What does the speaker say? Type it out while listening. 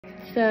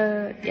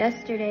So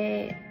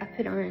yesterday I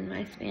put on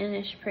my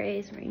Spanish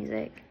praise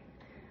music,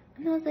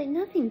 and I was like,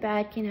 nothing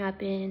bad can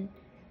happen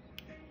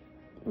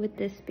with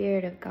the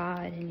Spirit of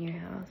God in your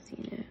house,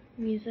 you know.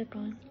 Music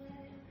on.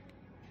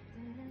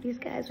 These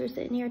guys were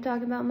sitting here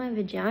talking about my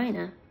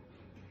vagina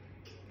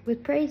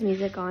with praise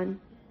music on.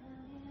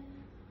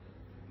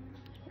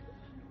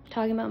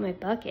 Talking about my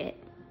bucket.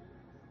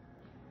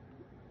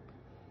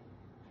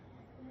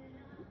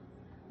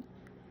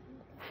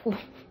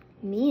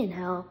 Me in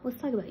hell? Let's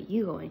talk about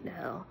you going to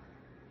hell.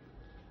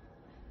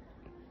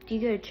 Do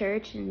you go to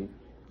church? And,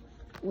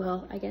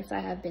 well, I guess I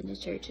have been to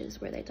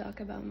churches where they talk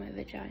about my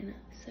vagina,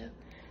 so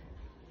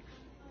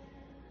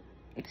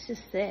it's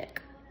just sick.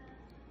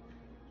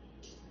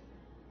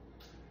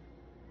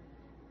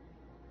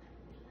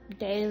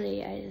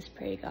 Daily, I just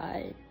pray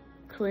God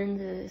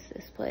cleanses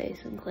this place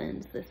and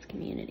cleanse this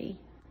community.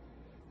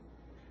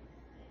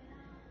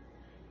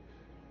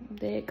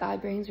 That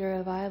God brings a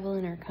revival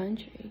in our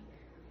country.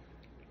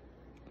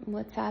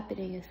 What's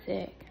happening is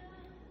sick.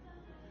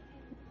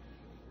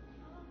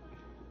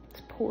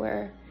 It's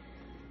poor,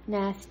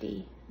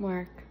 nasty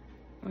mark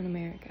on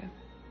America.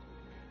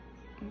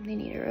 They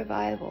need a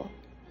revival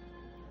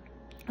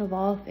of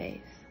all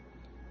faiths.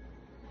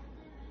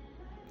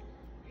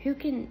 Who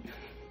can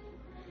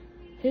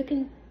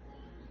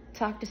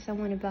talk to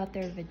someone about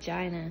their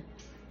vagina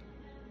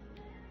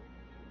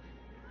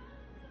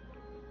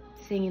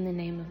singing the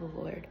name of the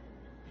Lord?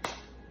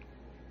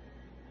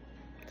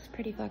 It's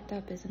pretty fucked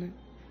up, isn't it?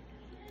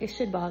 It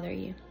should bother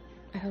you.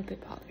 I hope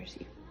it bothers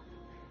you.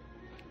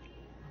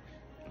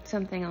 It's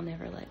something I'll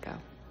never let go.